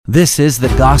This is the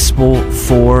Gospel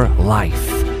for Life,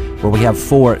 where we have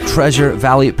 4 Treasure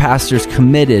Valley pastors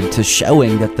committed to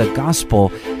showing that the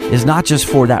gospel is not just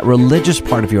for that religious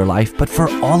part of your life, but for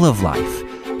all of life.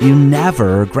 You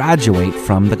never graduate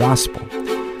from the gospel.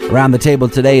 Around the table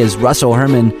today is Russell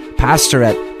Herman, pastor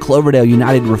at Cloverdale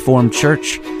United Reformed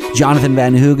Church, Jonathan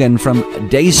Van Hoogen from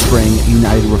Dayspring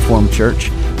United Reformed Church,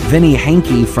 Vinny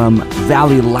Hankey from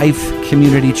Valley Life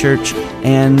Community Church,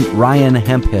 and Ryan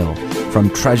Hemphill from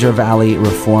Treasure Valley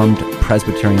Reformed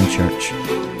Presbyterian Church.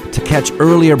 To catch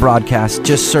earlier broadcasts,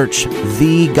 just search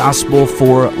The Gospel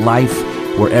for Life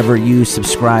wherever you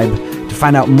subscribe. To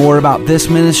find out more about this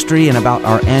ministry and about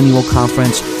our annual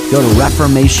conference, go to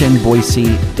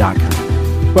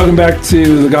reformationboise.com. Welcome back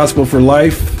to The Gospel for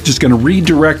Life. Just going to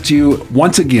redirect you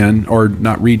once again, or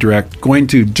not redirect, going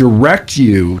to direct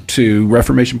you to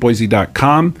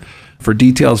reformationboise.com for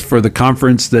details for the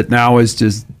conference that now is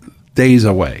just days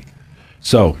away.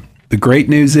 So the great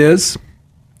news is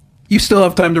you still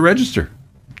have time to register.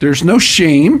 There's no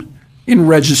shame in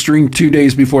registering 2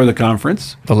 days before the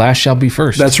conference. The last shall be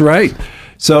first. That's right.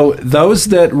 So those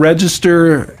that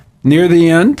register near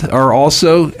the end are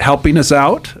also helping us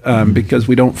out because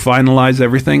we don't finalize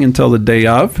everything until the day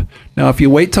of. Now, if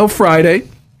you wait till Friday,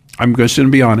 I'm just going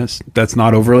to be honest, that's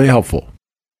not overly helpful.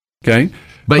 Okay?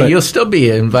 But you'll still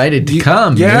be invited to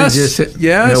come. Yes,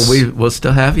 yes. We'll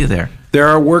still have you there. There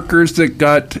are workers that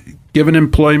got given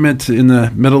employment in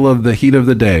the middle of the heat of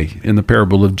the day in the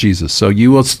parable of Jesus. So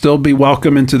you will still be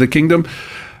welcome into the kingdom,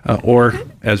 or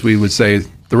as we would say,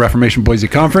 the Reformation Boise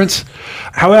Conference.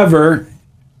 However,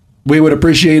 we would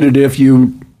appreciate it if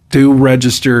you do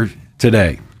register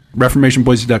today.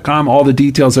 ReformationBoise.com. All the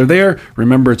details are there.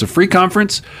 Remember, it's a free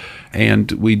conference, and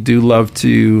we do love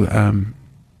to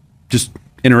just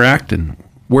interact and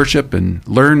worship and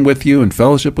learn with you and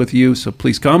fellowship with you. So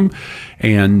please come,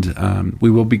 and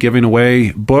we will be giving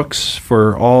away books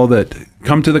for all that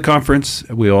come to the conference.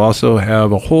 We'll also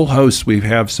have a whole host. We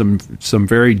have some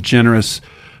very generous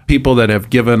people that have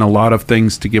given a lot of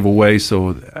things to give away.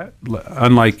 So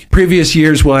unlike previous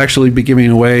years, we'll actually be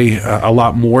giving away a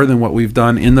lot more than what we've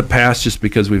done in the past, just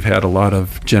because we've had a lot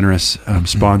of generous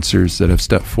sponsors that have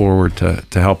stepped forward to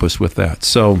help us with that.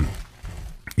 So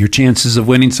your chances of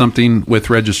winning something with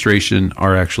registration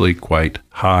are actually quite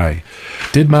high.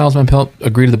 Did Miles Van Pelt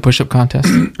agree to the push-up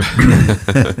contest?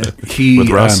 With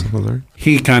Russ?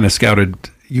 He kind of scouted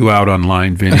you out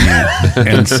online, Vinny,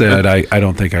 and said, I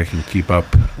don't think I can keep up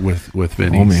with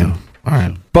Vinny. Oh, man. So. All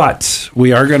right. But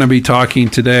we are going to be talking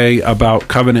today about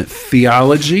covenant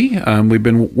theology. We've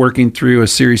been working through a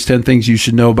series, 10 Things You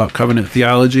Should Know About Covenant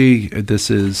Theology. This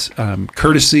is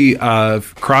courtesy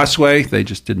of Crossway. They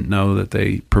just didn't know that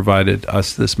they provided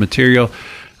us this material,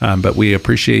 but we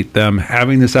appreciate them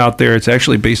having this out there. It's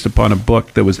actually based upon a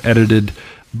book that was edited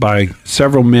by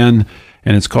several men,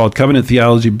 and it's called Covenant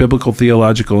Theology, Biblical,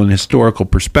 Theological, and Historical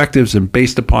Perspectives. And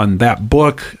based upon that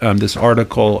book, this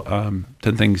article,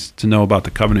 10 Things to Know About the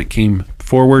Covenant, came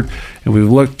forward. And we've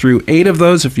looked through 8 of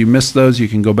those. If you missed those, you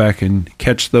can go back and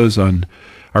catch those on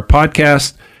our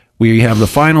podcast. We have the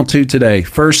final 2 today.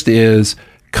 First is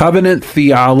covenant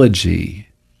theology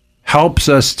helps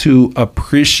us to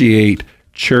appreciate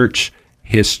church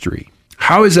history.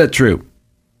 How is that true?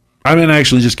 I'm going to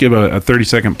actually just give a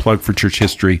 30-second plug for church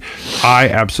history. I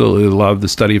absolutely love the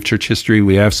study of church history.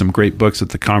 We have some great books at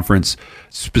the conference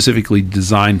specifically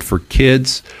designed for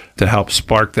kids to help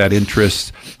spark that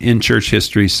interest in church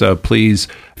history. So please,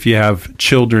 if you have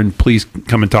children, please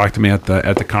come and talk to me at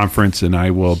the conference, and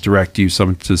I will direct you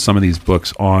to some of these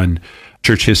books on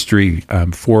church history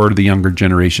for the younger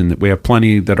generation. We have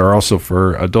plenty that are also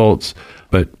for adults,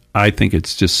 but I think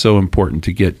it's just so important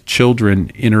to get children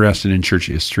interested in church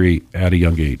history at a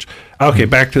young age. Okay,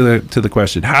 back to the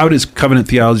question. How does covenant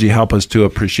theology help us to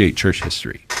appreciate church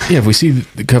history? Yeah, if we see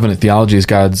the covenant theology as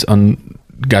God's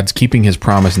keeping his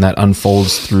promise, and that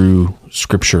unfolds through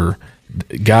Scripture,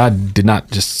 God did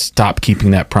not just stop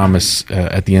keeping that promise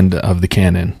at the end of the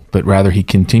canon, but rather he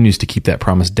continues to keep that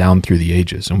promise down through the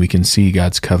ages. And we can see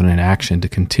God's covenant action to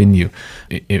continue.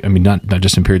 I mean, not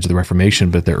just in periods of the Reformation,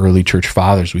 but the early church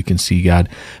fathers. We can see God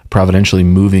providentially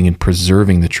moving and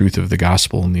preserving the truth of the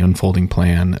gospel and the unfolding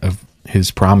plan of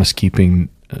his promise-keeping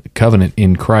covenant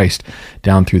in Christ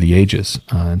down through the ages.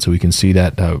 And so we can see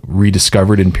that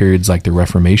rediscovered in periods like the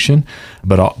Reformation,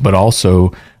 but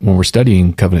also when we're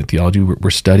studying covenant theology, we're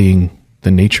studying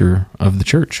the nature of the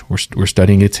church. We're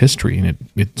studying its history, and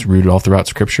it's rooted all throughout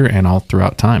Scripture and all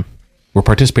throughout time. We're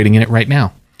participating in it right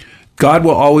now. God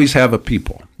will always have a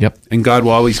people. Yep. And God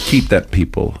will always keep that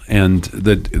people. And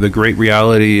the great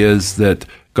reality is that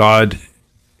God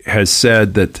has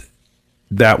said that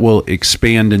that will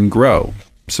expand and grow.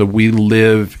 So we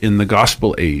live in the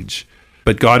gospel age.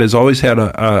 But God has always had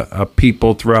a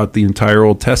people throughout the entire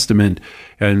Old Testament.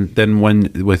 And then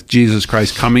with Jesus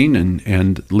Christ coming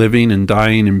and living and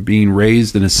dying and being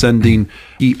raised and ascending,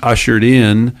 he ushered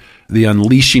in the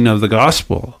unleashing of the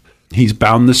gospel. He's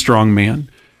bound the strong man.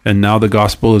 And now the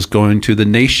gospel is going to the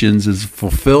nations as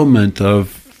fulfillment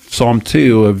of Psalm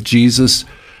 2 of Jesus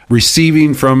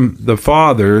receiving from the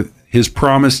Father his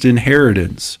promised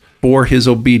inheritance for his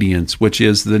obedience, which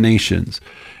is the nations.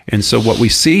 And so what we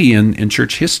see in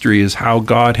church history is how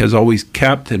God has always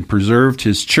kept and preserved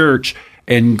his church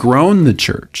and grown the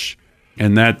church.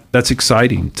 And that's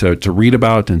exciting to read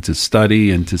about and to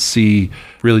study and to see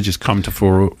really just come to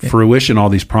fruition all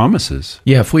these promises.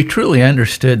 Yeah, if we truly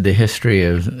understood the history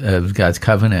of God's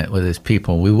covenant with his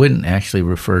people, we wouldn't actually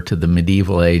refer to the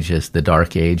medieval age as the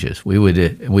dark ages. We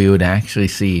would actually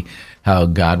see how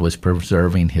God was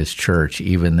preserving his church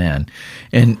even then.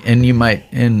 And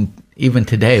even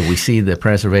today, we see the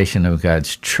preservation of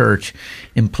God's church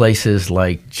in places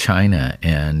like China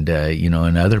and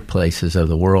in other places of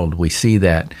the world. We see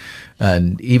that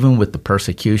even with the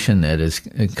persecution that is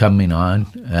coming on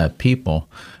people,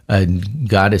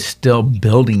 God is still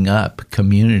building up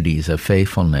communities of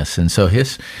faithfulness. And so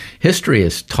his history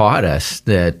has taught us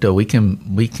that we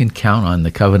can count on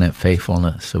the covenant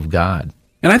faithfulness of God.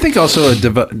 And I think also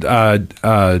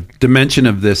a dimension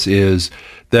of this is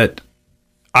that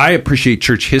I appreciate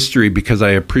church history because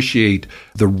I appreciate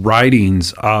the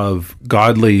writings of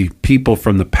godly people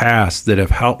from the past that have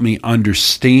helped me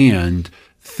understand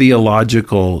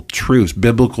theological truths,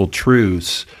 biblical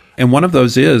truths. And one of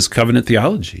those is covenant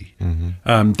theology.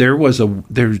 Mm-hmm.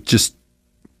 There's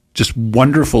just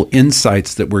wonderful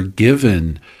insights that were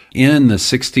given in the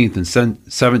 16th and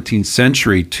 17th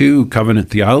century to covenant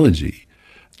theology.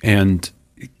 And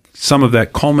some of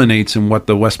that culminates in what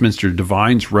the Westminster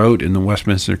Divines wrote in the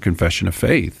Westminster Confession of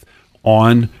Faith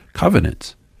on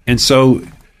covenants. And so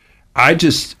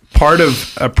part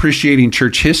of appreciating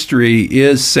church history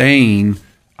is saying,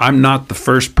 I'm not the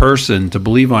first person to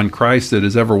believe on Christ that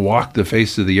has ever walked the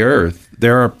face of the earth.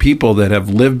 There are people that have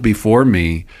lived before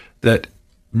me that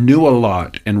knew a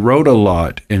lot and wrote a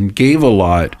lot and gave a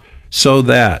lot so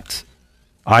that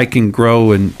I can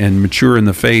grow and mature in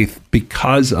the faith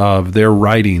because of their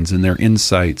writings and their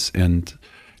insights. And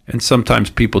sometimes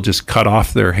people just cut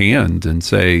off their hand and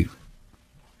say,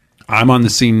 I'm on the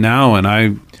scene now and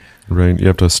I... Right, you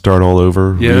have to start all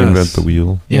over, reinvent the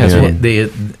wheel. Yes,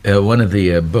 one of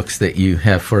the books that you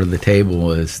have for the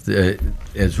table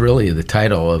is really the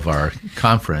title of our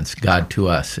conference, God to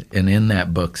Us. And in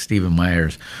that book, Stephen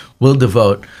Myers will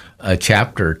devote a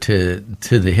chapter to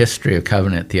the history of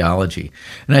covenant theology.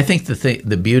 And I think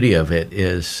the beauty of it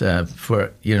is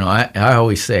I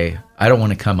always say, I don't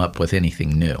want to come up with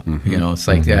anything new. Mm-hmm. It's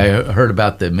like I heard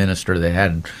about the minister that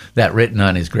had that written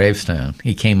on his gravestone.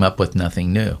 He came up with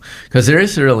nothing new because there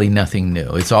is really nothing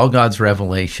new. It's all God's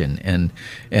revelation. And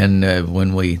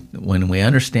when we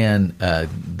understand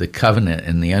the covenant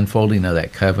and the unfolding of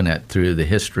that covenant through the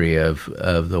history of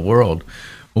the world,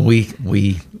 we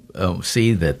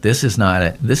see that this is not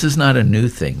a new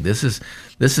thing. This is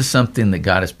something that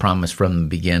God has promised from the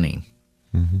beginning.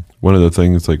 Mm-hmm. One of the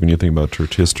things, like when you think about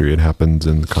church history, it happens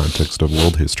in the context of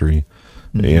world history.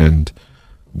 Mm-hmm. And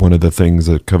one of the things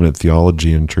that covenant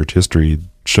theology and church history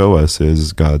show us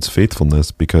is God's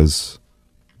faithfulness, because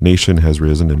nation has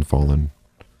risen and fallen,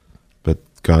 but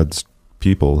God's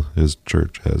people, his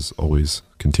church, has always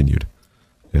continued.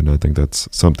 And I think that's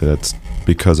something that's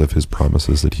because of his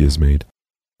promises that he has made.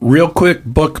 Real quick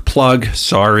book plug.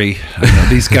 Sorry. I know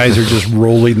these guys are just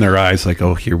rolling their eyes like,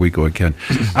 oh, here we go again.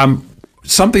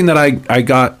 Something that I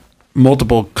got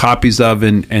multiple copies of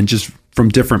and just from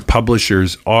different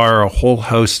publishers are a whole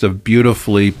host of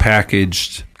beautifully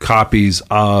packaged copies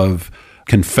of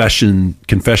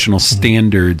confessional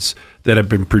standards that have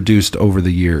been produced over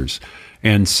the years.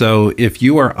 And so if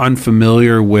you are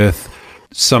unfamiliar with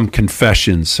some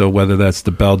confessions, so whether that's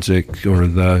the Belgic or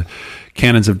the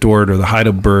Canons of Dort or the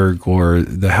Heidelberg or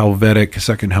the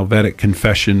Second Helvetic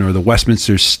Confession or the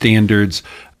Westminster Standards,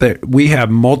 that we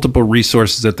have multiple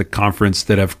resources at the conference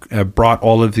that have brought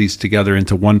all of these together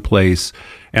into one place.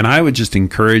 And I would just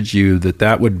encourage you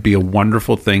that would be a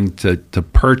wonderful thing to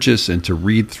purchase and to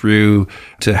read through,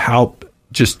 to help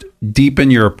just deepen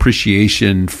your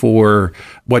appreciation for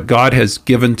what God has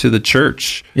given to the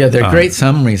church. Yeah, they're great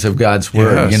summaries of God's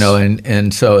word, yes.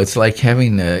 And so it's like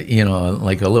having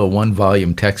like a little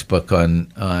 1-volume textbook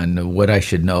on what I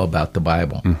should know about the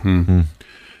Bible. Mm-hmm. Mm-hmm.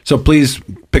 So please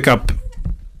pick up.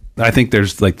 I think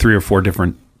there's like 3 or 4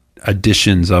 different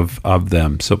editions of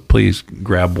them. So please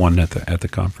grab one at the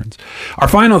conference. Our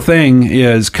final thing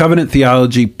is covenant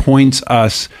theology points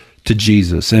us to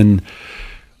Jesus. And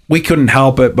we couldn't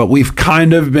help it, but we've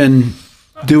kind of been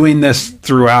doing this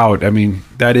throughout. I mean,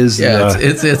 that is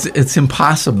it's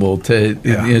impossible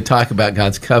to talk about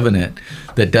God's covenant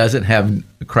that doesn't have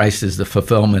Christ as the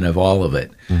fulfillment of all of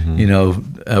it.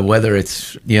 Whether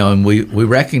it's and we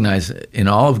recognize in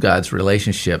all of God's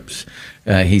relationships,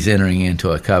 He's entering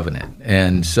into a covenant,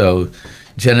 and so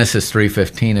Genesis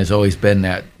 3:15 has always been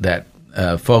that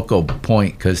focal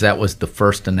point, because that was the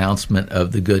first announcement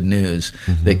of the good news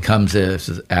that comes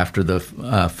after the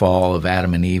fall of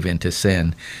Adam and Eve into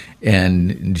sin.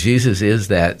 And Jesus is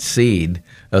that seed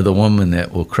of the woman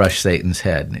that will crush Satan's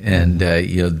head. And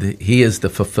he is the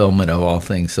fulfillment of all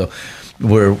things. So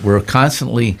we're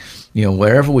constantly,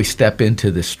 wherever we step into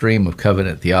the stream of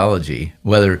covenant theology,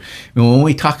 when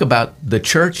we talk about the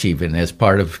church even as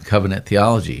part of covenant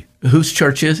theology, whose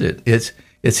church is it?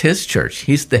 It's His church.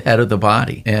 He's the head of the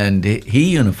body, and He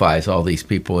unifies all these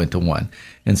people into one.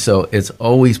 And so it's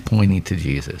always pointing to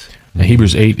Jesus. Now,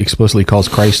 Hebrews 8 explicitly calls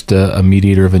Christ a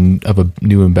mediator of a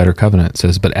new and better covenant. It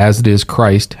says, "But as it is,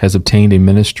 Christ has obtained a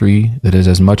ministry that is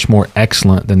as much more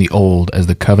excellent than the old, as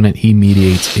the covenant He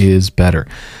mediates is better,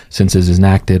 since it is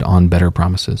enacted on better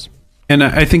promises." And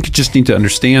I think you just need to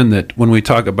understand that when we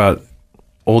talk about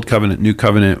Old Covenant, New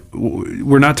Covenant,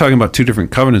 we're not talking about two different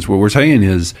covenants. What we're saying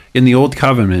is, in the Old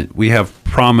Covenant, we have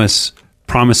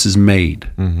promises made,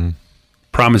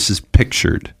 promises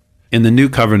pictured. In the New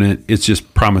Covenant, it's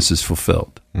just promises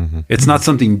fulfilled. It's not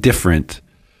something different.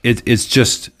 It's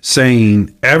just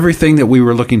saying everything that we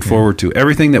were looking forward to,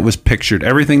 everything that was pictured,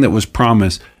 everything that was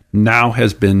promised, now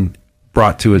has been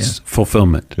brought to its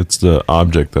fulfillment. It's the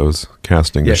object that was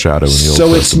casting a shadow in the Old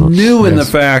So Testament. it's new in the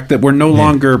fact that we're no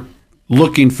longer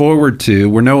looking forward to,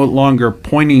 we're no longer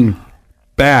pointing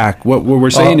back. What we're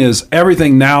saying is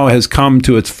everything now has come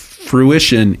to its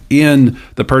fruition in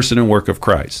the person and work of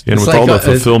Christ. And with all the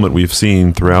fulfillment we've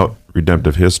seen throughout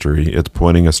redemptive history, it's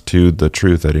pointing us to the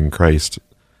truth that in Christ,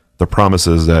 the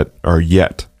promises that are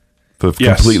yet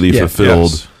completely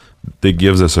fulfilled, that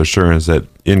gives us assurance that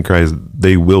in Christ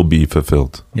they will be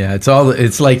fulfilled. Yeah, it's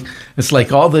like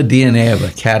all the DNA of a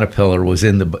caterpillar is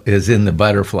in the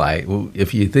butterfly.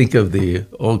 If you think of the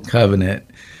Old Covenant,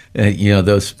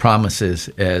 those promises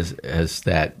as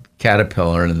that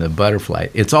caterpillar and the butterfly,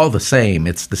 it's all the same.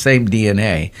 It's the same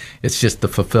DNA. It's just the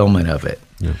fulfillment of it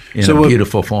in a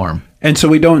beautiful form. And so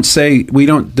we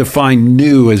don't define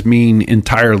new as mean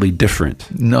entirely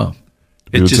different. No.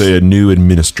 We would say a new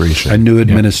administration. A new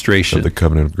administration. Of the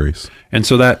covenant of grace. And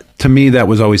so that, to me, that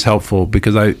was always helpful,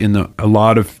 because a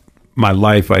lot of my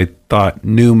life, I thought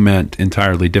new meant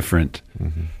entirely different.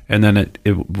 And then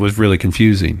it was really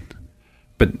confusing.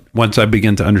 But once I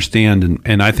began to understand,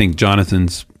 and I think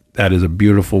that is a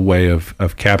beautiful way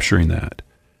of capturing that.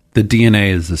 The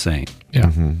DNA is the same.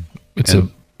 Yeah.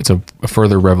 It's a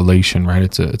further revelation, right?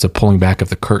 It's a pulling back of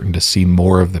the curtain to see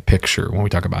more of the picture. When we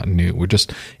talk about new,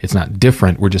 it's not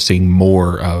different. We're just seeing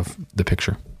more of the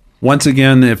picture. Once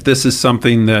again, if this is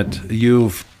something that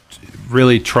you've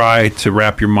really tried to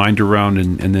wrap your mind around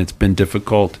and it's been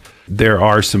difficult, there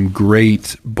are some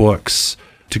great books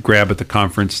to grab at the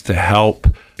conference to help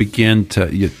begin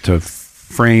to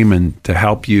frame and to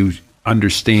help you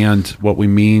understand what we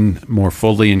mean more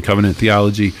fully in covenant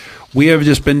theology. We have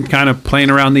just been kind of playing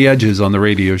around the edges on the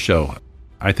radio show.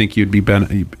 I think it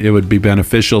would be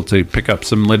beneficial to pick up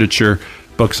some literature,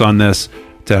 books on this,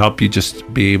 to help you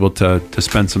just be able to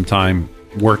spend some time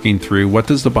working through what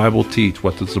does the Bible teach,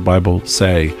 what does the Bible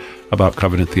say about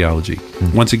covenant theology.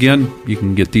 Once again, you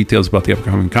can get details about the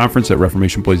upcoming conference at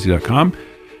reformationboise.com,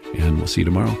 and we'll see you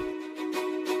tomorrow.